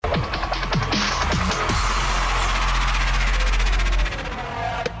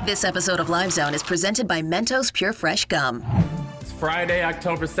This episode of Live Zone is presented by Mentos Pure Fresh Gum. It's Friday,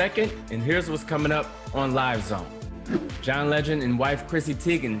 October 2nd, and here's what's coming up on Live Zone. John Legend and wife Chrissy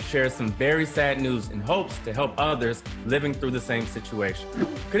Teigen share some very sad news in hopes to help others living through the same situation.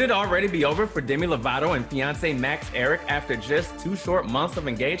 Could it already be over for Demi Lovato and fiancé Max Eric after just 2 short months of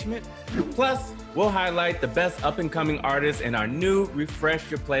engagement? Plus, we'll highlight the best up-and-coming artists in our new Refresh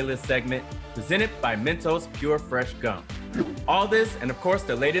Your Playlist segment presented by Mentos Pure Fresh Gum. All this, and of course,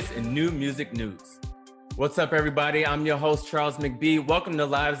 the latest in new music news. What's up, everybody? I'm your host, Charles McBee. Welcome to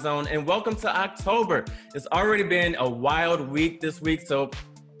Live Zone, and welcome to October. It's already been a wild week this week, so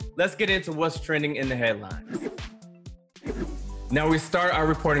let's get into what's trending in the headlines. Now, we start our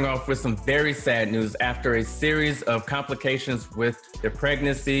reporting off with some very sad news after a series of complications with their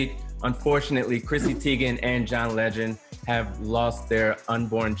pregnancy. Unfortunately, Chrissy Teigen and John Legend have lost their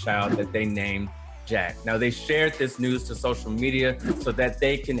unborn child that they named Jack. Now, they shared this news to social media so that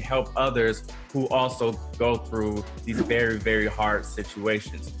they can help others who also go through these very, very hard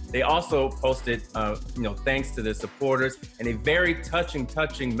situations. They also posted, thanks to their supporters and a very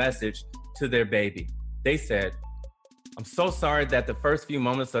touching message to their baby. They said, "I'm so sorry that the first few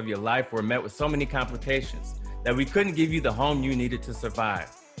moments of your life were met with so many complications, that we couldn't give you the home you needed to survive.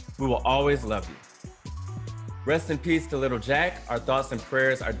 We will always love you." Rest in peace to little Jack. Our thoughts and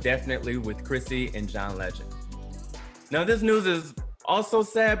prayers are definitely with Chrissy and John Legend. Now, this news is also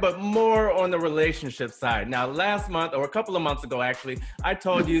sad, but more on the relationship side. Now, last month, or a couple of months ago, actually, I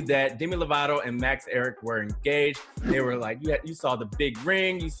told you that Demi Lovato and Max Eric were engaged. They were like, you saw the big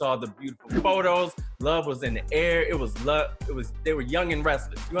ring, you saw the beautiful photos, love was in the air. It was love. They were young and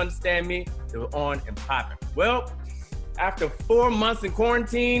restless. You understand me? They were on and popping. Well, after 4 months in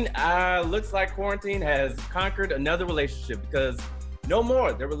quarantine, looks like quarantine has conquered another relationship because no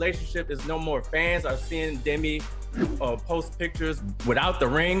more. Their relationship is no more. Fans are seeing Demi post pictures without the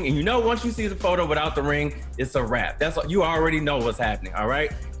ring. And once you see the photo without the ring, it's a wrap. You already know what's happening, all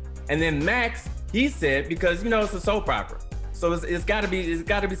right? And then Max, he said, because, it's a soap opera, so it's gotta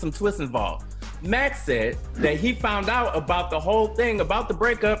be some twists involved. Max said that he found out about the whole thing, about the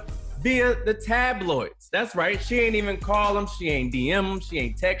breakup, via the tabloids. That's right. She ain't even call him. She ain't DM him. She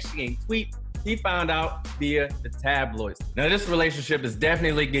ain't text. She ain't tweet. He found out via the tabloids. Now, this relationship is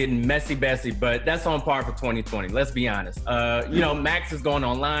definitely getting messy, but that's on par for 2020. Let's be honest. Max is going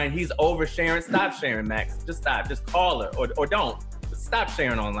online. He's oversharing. Stop sharing, Max. Just stop. Just call her or don't. Just stop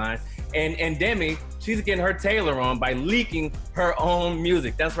sharing online. And Demi, she's getting her Taylor on by leaking her own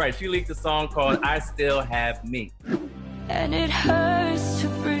music. That's right. She leaked a song called I Still Have Me. And it hurts to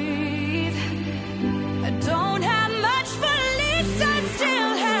breathe. I don't have much, but at least I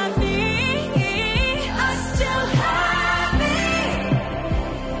still have me. I still have me.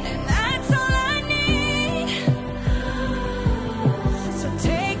 And that's all I need. So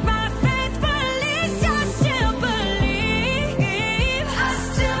take my faith, but at least I still believe. I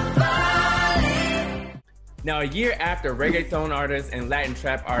still believe. Now, a year after reggaeton artists and Latin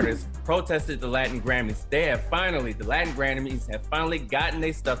trap artists protested the Latin Grammys, the Latin Grammys have finally gotten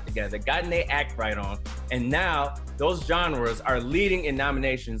their stuff together, gotten their act right on, and now those genres are leading in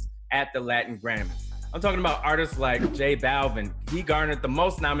nominations at the Latin Grammys. I'm talking about artists like J Balvin. He garnered the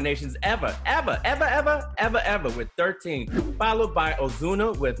most nominations ever, with 13, followed by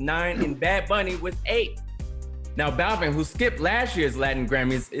Ozuna with 9 and Bad Bunny with 8. Now, Balvin, who skipped last year's Latin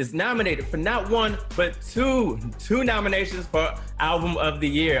Grammys, is nominated for not 1, but 2 nominations for Album of the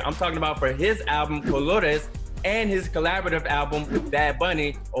Year. I'm talking about for his album, Colores, and his collaborative album with Bad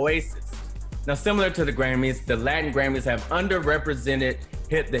Bunny, Oasis. Now, similar to the Grammys, the Latin Grammys have underrepresented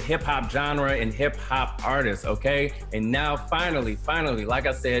the hip-hop genre and hip-hop artists, okay? And now, finally, like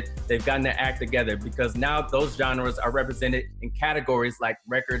I said, they've gotten their act together because now those genres are represented in categories like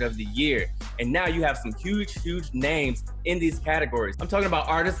Record of the Year. And now you have some huge names in these categories. I'm talking about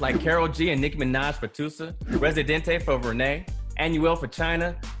artists like Karol G and Nicki Minaj for Tusa, Residente for Renee, Anuel for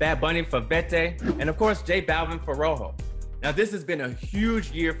China, Bad Bunny for Vete, and of course, J Balvin for Rojo. Now, this has been a huge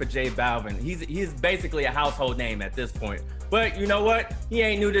year for J Balvin. He's basically a household name at this point. But you know what? He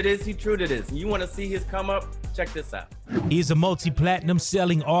ain't new to this, he true to this. And you wanna see his come up? Check this out. He is a multi-platinum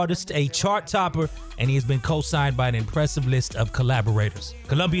selling artist, a chart topper, and he has been co-signed by an impressive list of collaborators.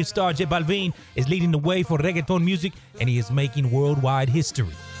 Colombian star J Balvin is leading the way for reggaeton music, and he is making worldwide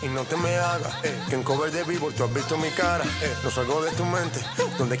history. Y no te me hagas, que en cover de vivo tú has visto mi cara, no salgo de tu mente,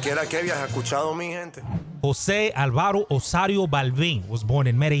 donde quiera que viajes, escuchado mi gente. Jose Alvaro Osorio Balvin was born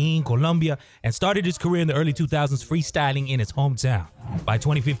in Medellin, Colombia, and started his career in the early 2000s freestyling in his hometown. By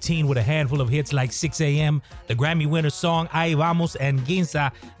 2015, with a handful of hits like 6 a.m., the Grammy winner song Ahí Vamos, and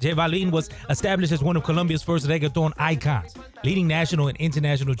Ginza, J Balvin was established as one of Colombia's first reggaeton icons, leading national and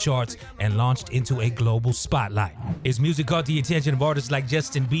international charts and launched into a global spotlight. His music caught the attention of artists like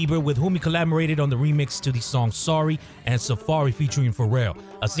Justin Bieber, with whom he collaborated on the remix to the song Sorry and Safari featuring Pharrell,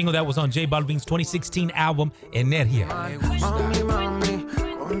 a single that was on J Balvin's 2016 album Energia.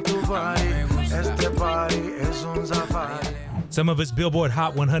 Some of his Billboard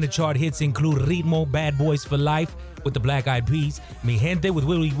Hot 100 chart hits include Ritmo, Bad Boys for Life with the Black Eyed Peas, Mi Gente with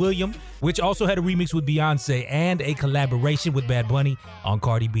Willie William, which also had a remix with Beyonce, and a collaboration with Bad Bunny on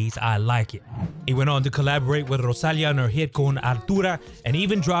Cardi B's I Like It. He went on to collaborate with Rosalia on her hit Con Altura, and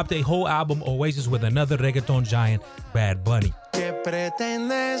even dropped a whole album Oasis with another reggaeton giant, Bad Bunny. ¿Qué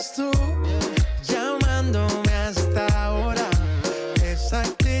pretendes tú llamándome hasta ahora? Esa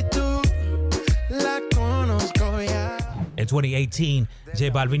actitud la conozco ya. In 2018, J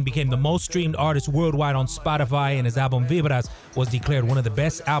Balvin became the most streamed artist worldwide on Spotify, and his album Vibras was declared one of the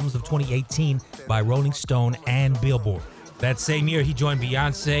best albums of 2018 by Rolling Stone and Billboard. That same year, he joined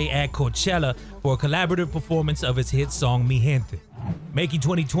Beyonce at Coachella for a collaborative performance of his hit song Mi Gente. Making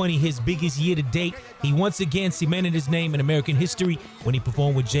 2020 his biggest year to date, he once again cemented his name in American history when he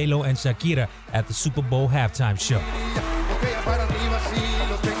performed with J-Lo and Shakira at the Super Bowl halftime show.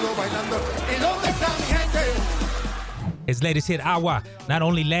 His latest hit, Agua, not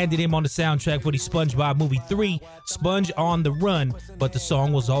only landed him on the soundtrack for the SpongeBob movie 3, Sponge on the Run, but the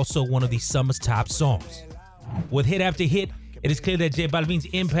song was also one of the summer's top songs. With hit after hit, it is clear that J Balvin's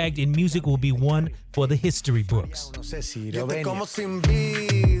impact in music will be one for the history books.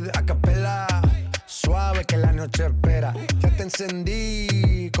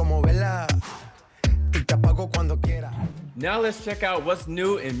 Now let's check out what's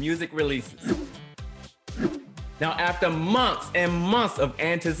new in music releases. Now, after months and months of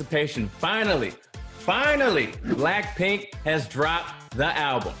anticipation, finally, Blackpink has dropped the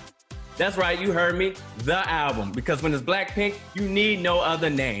album. That's right, you heard me, the album. Because when it's Blackpink, you need no other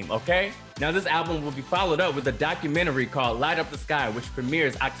name, okay? Now, this album will be followed up with a documentary called Light Up the Sky, which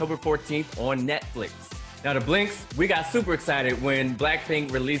premieres October 14th on Netflix. Now, the Blinks, we got super excited when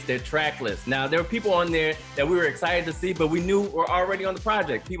Blackpink released their track list. Now, there were people on there that we were excited to see, but we knew were already on the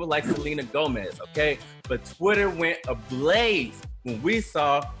project. People like Selena Gomez, okay? But Twitter went ablaze when we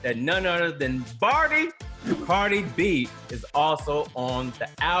saw that none other than Cardi B is also on the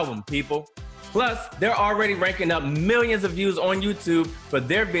album, people. Plus, they're already ranking up millions of views on YouTube for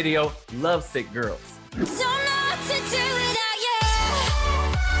their video, Lovesick Girls. Don't know what to do without you.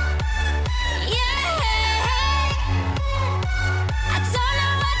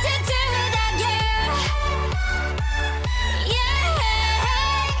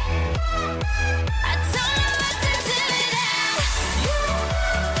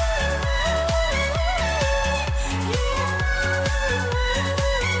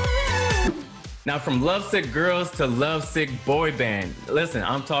 Now, from Lovesick Girls to Lovesick Boy Band. Listen,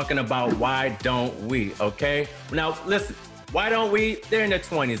 I'm talking about Why Don't We, okay? Now, listen, Why Don't We? They're in their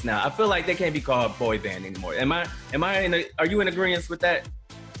 20s now. I feel like they can't be called boy band anymore. Are you in agreement with that?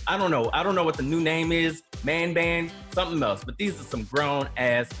 I don't know. I don't know what the new name is, man band, something else. But these are some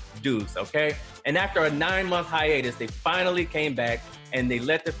grown-ass dudes, okay? And after a 9-month hiatus, they finally came back and they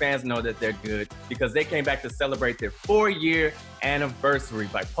let their fans know that they're good because they came back to celebrate their 4-year anniversary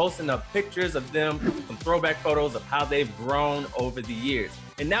by posting up pictures of them, some throwback photos of how they've grown over the years.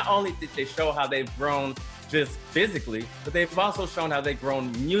 And not only did they show how they've grown just physically, but they've also shown how they've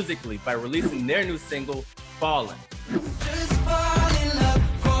grown musically by releasing their new single, Fallin'. Just fall in love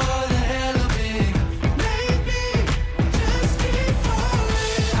for the hell of it. Maybe just keep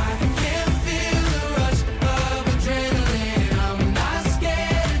falling. I can feel the rush of adrenaline. I'm not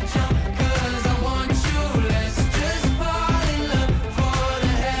scared to jump 'cause I want you. Let's just fall in love for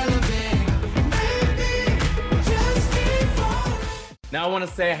the hell of it. Maybe just keep falling. Now I want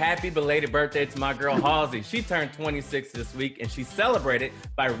to say happy belated birthday to my girl Halsey. She turned 26 this week and she celebrated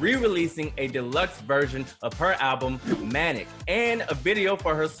by re-releasing a deluxe version of her album Manic and a video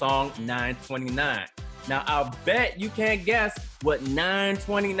for her song 929. Now I'll bet you can't guess what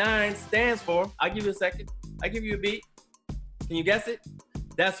 929 stands for. I'll give you a second. I'll give you a beat. Can you guess it?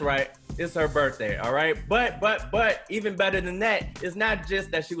 That's right. It's her birthday, all right? But even better than that, it's not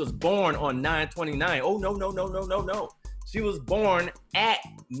just that she was born on 929. Oh, no. She was born at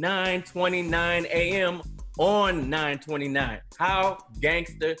 9:29 a.m. on 9/29. How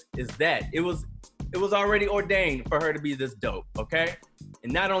gangster is that? It was already ordained for her to be this dope, okay?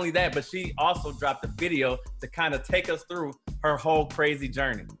 And not only that, but she also dropped a video to kind of take us through her whole crazy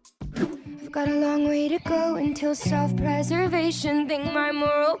journey. I've got a long way to go until self-preservation. Think my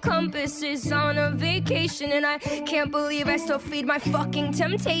moral compass is on a vacation, and I can't believe I still feed my fucking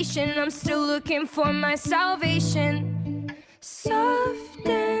temptation. I'm still looking for my salvation. Soft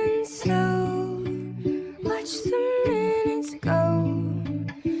and slow, watch the minutes go.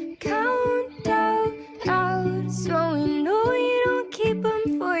 Count out, so you know you don't keep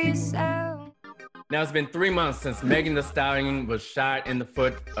them for yourself. Now, it's been 3 months since Megan Thee Stallion was shot in the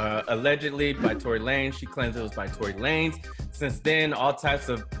foot, allegedly by Tory Lanez. She claims it was by Tory Lanez. Since then, all types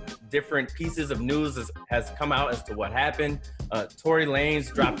of different pieces of news has come out as to what happened. Tory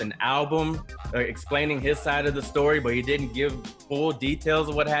Lanez dropped an album explaining his side of the story, but he didn't give full details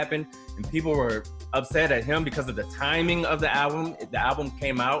of what happened. And people were upset at him because of the timing of the album. The album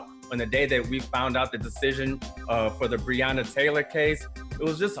came out on the day that we found out the decision for the Breonna Taylor case. It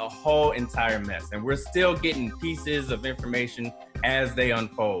was just a whole entire mess, and we're still getting pieces of information as they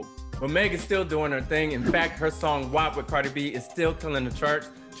unfold. But Megan's still doing her thing. In fact, her song WAP with Cardi B is still killing the charts.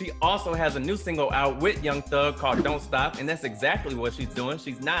 She also has a new single out with Young Thug called Don't Stop, and that's exactly what she's doing.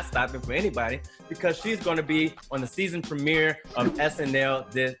 She's not stopping for anybody because she's going to be on the season premiere of SNL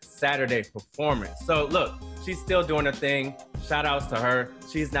this Saturday performance. So look, she's still doing her thing. Shout outs to her.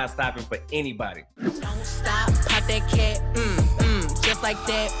 She's not stopping for anybody. Don't stop, pop that cat, just like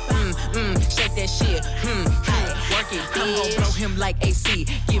that, shake that shit, hey, work it, I'm gon' blow him like AC,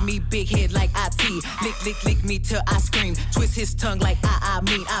 give me big head like IT, lick me till I scream, twist his tongue like I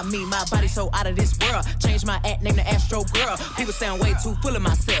mean, my body so out of this world, change my act, name the Astro Girl, people sound way too full of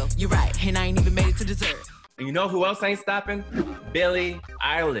myself, you're right, and I ain't even made it to dessert. And you know who else ain't stopping? Billie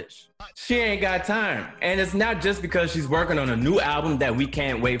Eilish. She ain't got time. And it's not just because she's working on a new album that we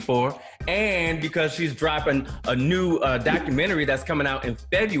can't wait for, and because she's dropping a new documentary that's coming out in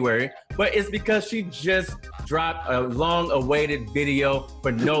February, but it's because she just dropped a long-awaited video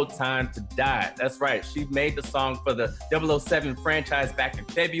for No Time to Die. That's right, she made the song for the 007 franchise back in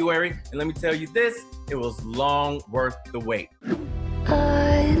February, and let me tell you this, it was long worth the wait.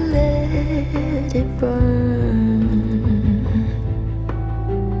 I let it burn.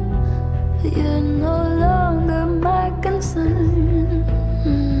 You're no longer my concern.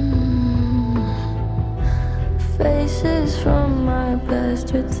 Faces from my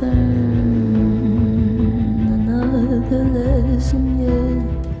past return. Another lesson, yeah.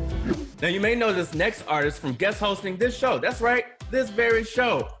 Now you may know this next artist from guest hosting this show. That's right, this very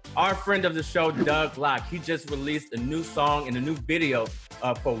show. Our friend of the show, Doug Locke, he just released a new song and a new video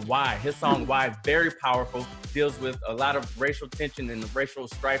for Why. His song Why, very powerful, deals with a lot of racial tension and the racial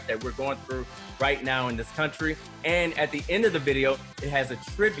strife that we're going through right now in this country. And at the end of the video, it has a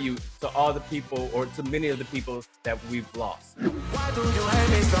tribute to all the people, or to many of the people that we've lost. Why do you hate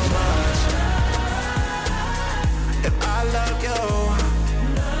me so much? If I love you,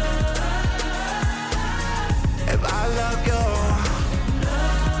 if I love you,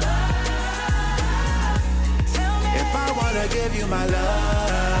 if I wanna give you my love,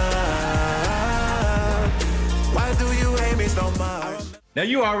 why do you hate me so much? Now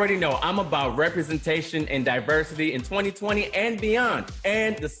you already know I'm about representation and diversity in 2020 and beyond.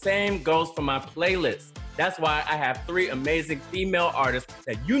 And the same goes for my playlist. That's why I have 3 amazing female artists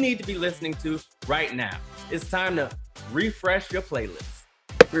that you need to be listening to right now. It's time to refresh your playlist.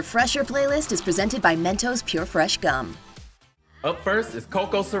 Refresh Your Playlist is presented by Mentos Pure Fresh Gum. Up first is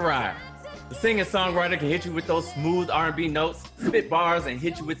Coco Sarai. The singer-songwriter can hit you with those smooth R&B notes, spit bars, and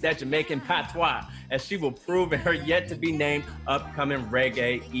hit you with that Jamaican patois, as she will prove in her yet-to-be-named upcoming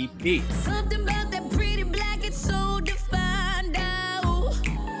reggae EP. Something about that pretty black, it's so defined out.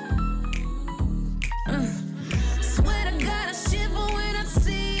 Swear to God, I shiver when I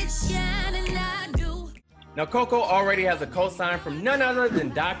see it shining, I do. Now, Coco already has a co-sign from none other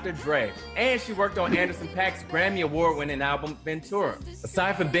than Dr. Dre, and she worked on Anderson .Paak's Grammy Award-winning album, Ventura.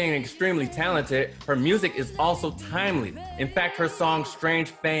 Aside from being extremely talented, her music is also timely. In fact, her song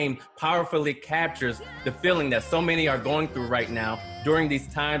Strange Fame powerfully captures the feeling that so many are going through right now during these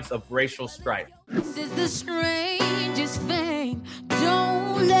times of racial strife. This is the strangest thing.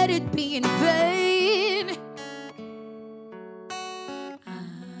 Don't let it be in vain.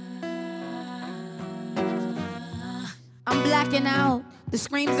 I'm blacking out. The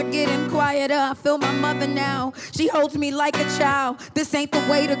screams are getting quieter. I feel my mother now. She holds me like a child. This ain't the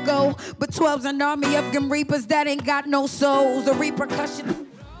way to go. But 12's an army of Grim Reapers that ain't got no souls. The repercussions.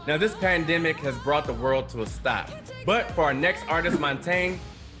 Now, this pandemic has brought the world to a stop. But for our next artist, Montaigne,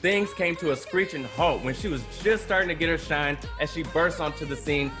 things came to a screeching halt when she was just starting to get her shine as she burst onto the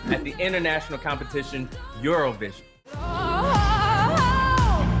scene at the international competition Eurovision. I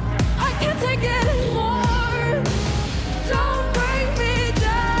can't take it anymore. Don't break me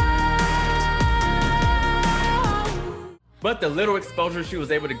down. But the little exposure she was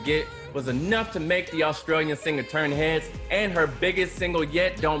able to get was enough to make the Australian singer turn heads, and her biggest single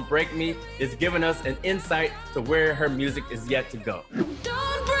yet, Don't Break Me, is giving us an insight to where her music is yet to go.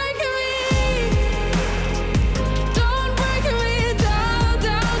 Don't break me, don't break me down,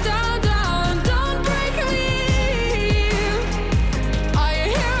 down, down, down. Don't break me. Are you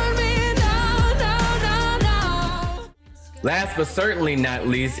hearing me now, now, now, now? Last but certainly not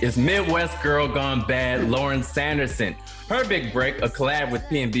least is Midwest girl gone bad, Lauren Sanderson. Her big break, a collab with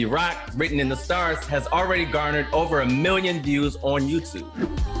P&B Rock, Written in the Stars, has already garnered over 1 million views on YouTube.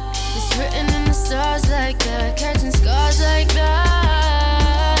 It's written in the stars like that, catching scars like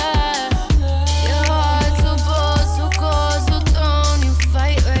that. Your heart so bold, so cold, so thrown, you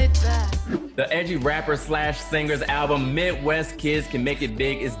fight right back. The edgy rapper slash singer's album, Midwest Kids Can Make It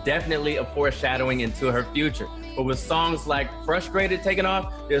Big, is definitely a foreshadowing into her future. But with songs like Frustrated taking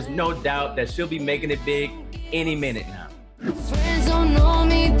off, there's no doubt that she'll be making it big any minute now. Friends don't know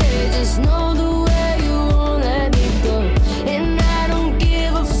me, they just know the way you won't let me go. And I don't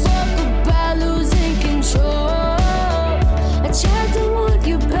give a fuck about losing control. I tried to want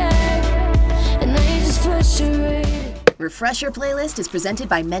you back, and now you're just frustrated. Refresher Playlist is presented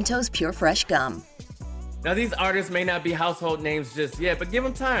by Mentos Pure Fresh Gum. Now, these artists may not be household names just yet, but give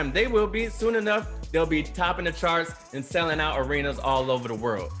them time. They will be. Soon enough, they'll be topping the charts and selling out arenas all over the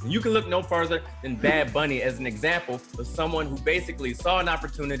world. You can look no further than Bad Bunny as an example of someone who basically saw an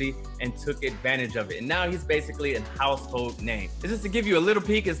opportunity and took advantage of it. And now he's basically a household name. And just to give you a little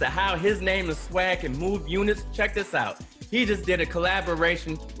peek as to how his name and swag can move units, check this out. He just did a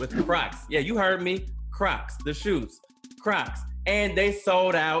collaboration with Crocs. Yeah, you heard me. Crocs, the shoes. Crocs. And they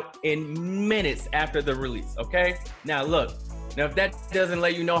sold out in minutes after the release, okay? Now look, if that doesn't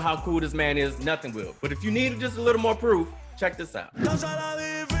let you know how cool this man is, nothing will. But if you need just a little more proof, check this out.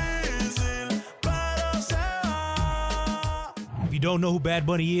 If you don't know who Bad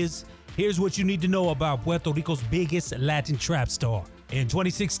Bunny is, here's what you need to know about Puerto Rico's biggest Latin trap star. In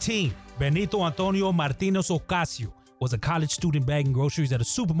 2016, Benito Antonio Martinez Ocasio was a college student bagging groceries at a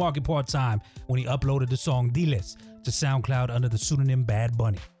supermarket part-time when he uploaded the song Diles to SoundCloud under the pseudonym Bad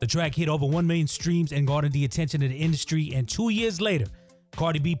Bunny. The track hit over 1 million streams and garnered the attention of the industry, and 2 years later,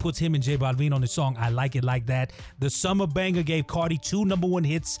 Cardi B puts him and J Balvin on the song I Like It Like That. The summer banger gave Cardi 2 #1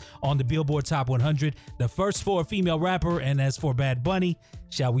 hits on the Billboard Top 100, the first for a female rapper, and as for Bad Bunny,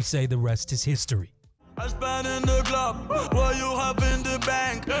 shall we say the rest is history. I spend in the club, what you have in the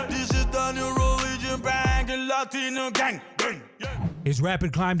bank. This is the new religion bank, and Latino gang. His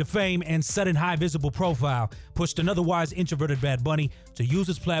rapid climb to fame and sudden high visible profile pushed an otherwise introverted Bad Bunny to use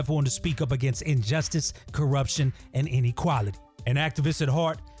his platform to speak up against injustice, corruption, and inequality. An activist at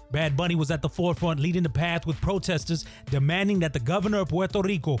heart, Bad Bunny was at the forefront leading the path with protesters demanding that the governor of Puerto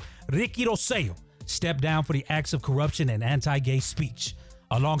Rico, Ricky Rosselló, step down for the acts of corruption and anti-gay speech.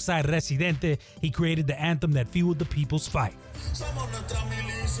 Alongside Residente, he created the anthem that fueled the people's fight.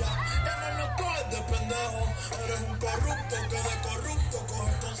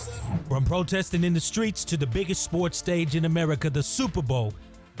 From protesting in the streets to the biggest sports stage in America, the Super Bowl,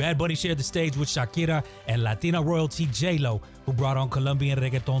 Bad Bunny shared the stage with Shakira and Latina royalty J-Lo, who brought on Colombian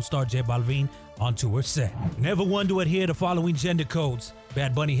reggaeton star J Balvin onto her set. Never one to adhere to following gender codes,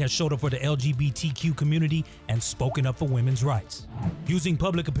 Bad Bunny has showed up for the LGBTQ community and spoken up for women's rights, using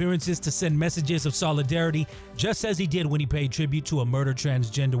public appearances to send messages of solidarity, just as he did when he paid tribute to a murdered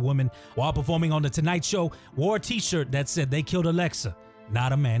transgender woman while performing on The Tonight Show, wore a t-shirt that said they killed Alexa,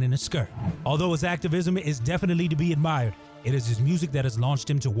 not a man in a skirt. Although his activism is definitely to be admired, it is his music that has launched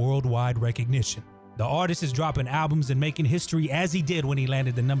him to worldwide recognition. The artist is dropping albums and making history as he did when he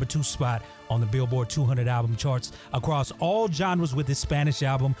landed the #2 spot on the Billboard 200 album charts across all genres with his Spanish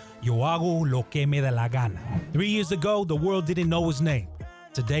album, Yo Hago Lo Que Me Da La Gana. 3 years ago, the world didn't know his name.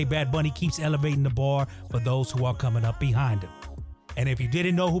 Today, Bad Bunny keeps elevating the bar for those who are coming up behind him. And if you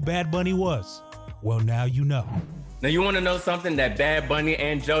didn't know who Bad Bunny was, well, now you know. Now, you want to know something that Bad Bunny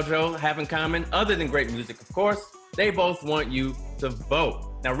and JoJo have in common? Other than great music, of course, they both want you to vote.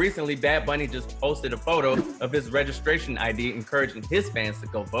 Now, recently, Bad Bunny just posted a photo of his registration ID encouraging his fans to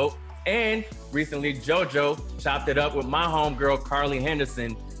go vote. And recently, JoJo chopped it up with my homegirl, Carly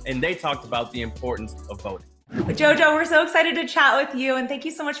Henderson, and they talked about the importance of voting. JoJo, we're so excited to chat with you, and thank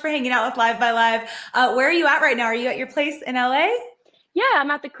you so much for hanging out with Live by Live. Where are you at right now? Are you at your place in LA? Yeah,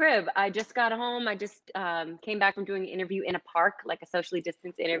 I'm at the crib. I just got home. I just came back from doing an interview in a park, like a socially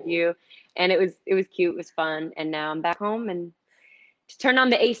distanced interview, and it was cute. It was fun, and now I'm back home and just turned on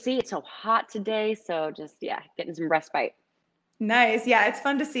the AC. It's so hot today, so just getting some respite. Nice. Yeah, it's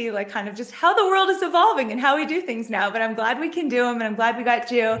fun to see like kind of just how the world is evolving and how we do things now, but I'm glad we can do them and I'm glad we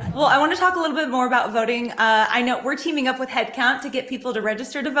got you. Well, I want to talk a little bit more about voting. I know we're teaming up with Headcount to get people to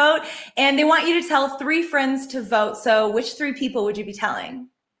register to vote, and they want you to tell 3 friends to vote. So which 3 people would you be telling?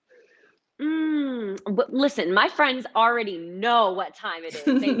 But listen, my friends already know what time it is.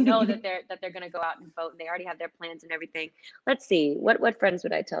 They know that they're going to go out and vote, and they already have their plans and everything. Let's see. What friends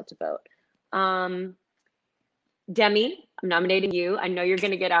would I tell to vote? Demi, I'm nominating you. I know you're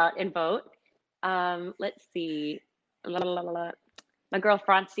going to get out and vote. Let's see. My girl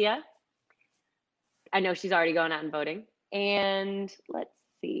Francia. I know she's already going out and voting. And let's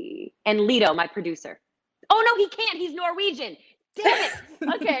see. And Lito, my producer. Oh, no, he can't. He's Norwegian. Damn it.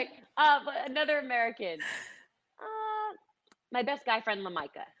 Okay. But another American. My best guy friend,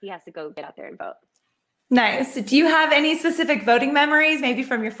 Lamika. He has to go get out there and vote. Nice. Do you have any specific voting memories, maybe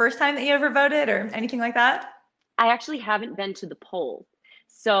from your first time that you ever voted or anything like that? I actually haven't been to the poll.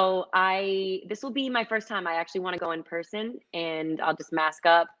 So this will be my first time. I actually want to go in person, and I'll just mask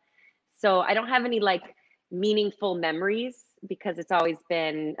up. So I don't have any like meaningful memories because it's always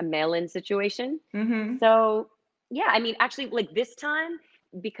been a mail-in situation. Mm-hmm. So yeah, I mean, actually like this time,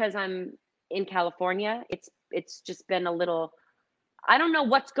 because I'm in California, it's just been a little, I don't know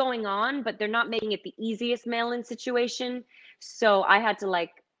what's going on, but they're not making it the easiest mail-in situation. So I had to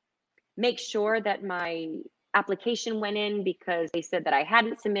like make sure that my application went in because they said that I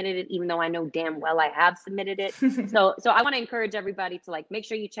hadn't submitted it, even though I know damn well I have submitted it. So I want to encourage everybody to like make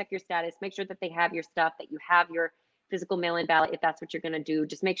sure you check your status, make sure that they have your stuff, that you have your physical mail-in ballot if that's what you're going to do.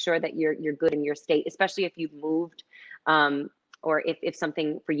 Just make sure that you're good in your state, especially if you've moved or if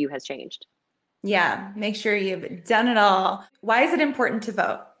something for you has changed. Yeah, make sure you've done it all. Why is it important to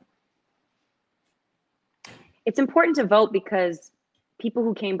vote? It's important to vote because people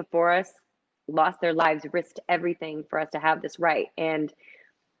who came before us lost their lives, risked everything for us to have this right. And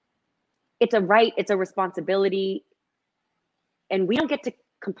it's a right, it's a responsibility. And we don't get to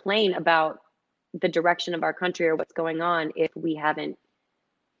complain about the direction of our country or what's going on if we haven't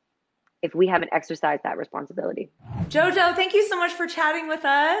exercised that responsibility. JoJo, thank you so much for chatting with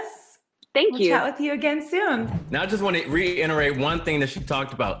us. Thank you. We'll chat with you again soon. Now, I just want to reiterate one thing that she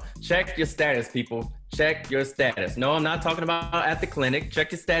talked about. Check your status, people. Check your status. No, I'm not talking about at the clinic.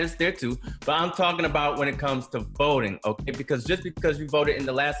 Check your status there too. But I'm talking about when it comes to voting, okay? Because just because you voted in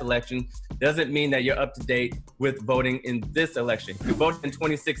the last election doesn't mean that you're up to date with voting in this election. If you voted in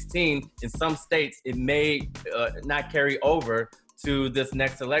 2016, in some states, it may not carry over to this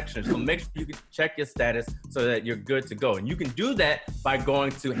next election. So make sure you can check your status so that you're good to go. And you can do that by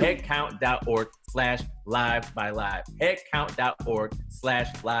going to headcount.org/live-by-live.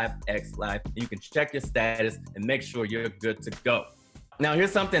 Headcount.org/livexlive. You can check your status and make sure you're good to go. Now,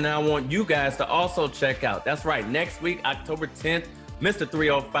 here's something that I want you guys to also check out. That's right, next week, October 10th, Mr.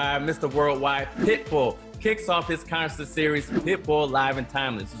 305, Mr. Worldwide, Pitbull kicks off his concert series, Pitbull Live and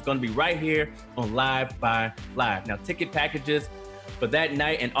Timeless. It's gonna be right here on Live by Live. Now, ticket packages for that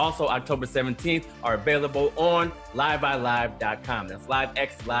night and also October 17th are available on livebylive.com. That's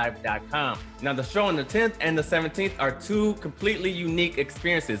livexlive.com. Now, the show on the 10th and the 17th are 2 completely unique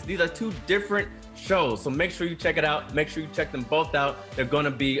experiences. These are 2 different shows, so make sure you check it out. Make sure you check them both out. They're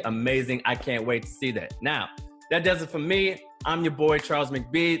gonna be amazing. I can't wait to see that. Now, that does it for me. I'm your boy, Charles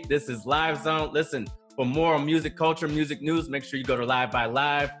McBee. This is Live Zone. Listen, for more on music culture, music news, make sure you go to Live by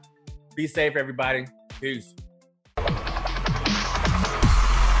Live. Be safe, everybody. Peace.